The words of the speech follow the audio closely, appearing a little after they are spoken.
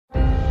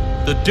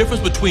the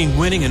difference between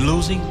winning and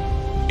losing?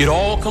 It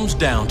all comes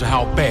down to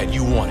how bad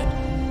you want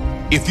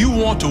it. If you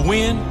want to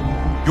win,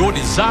 your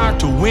desire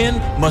to win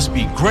must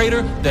be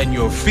greater than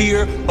your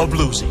fear of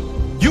losing.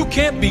 You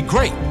can't be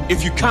great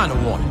if you kind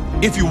of want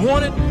it. If you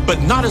want it,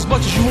 but not as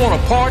much as you want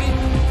to party,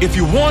 if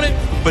you want it,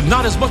 but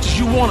not as much as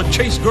you want to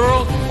chase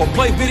girls or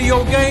play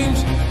video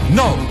games,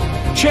 no.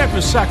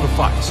 Champions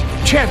sacrifice.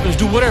 Champions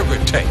do whatever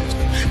it takes.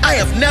 I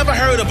have never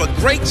heard of a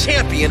great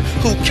champion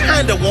who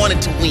kinda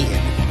wanted to win.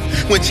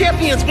 When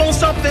champions want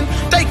something,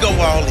 they go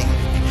all in.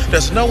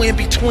 There's no in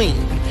between.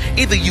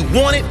 Either you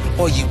want it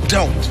or you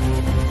don't.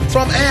 So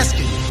I'm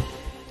asking you,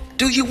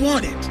 do you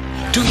want it?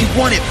 Do you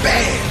want it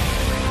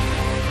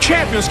bad?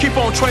 Champions keep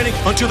on training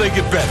until they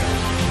get better.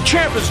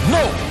 Champions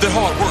know that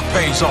hard work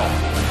pays off.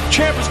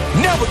 Champions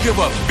never give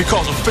up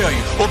because of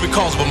failure or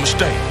because of a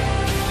mistake.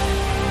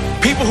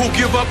 People who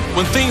give up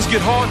when things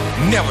get hard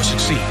never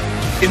succeed.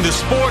 In the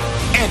sport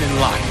and in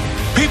life.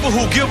 People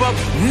who give up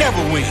never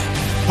win.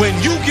 When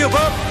you give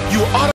up, you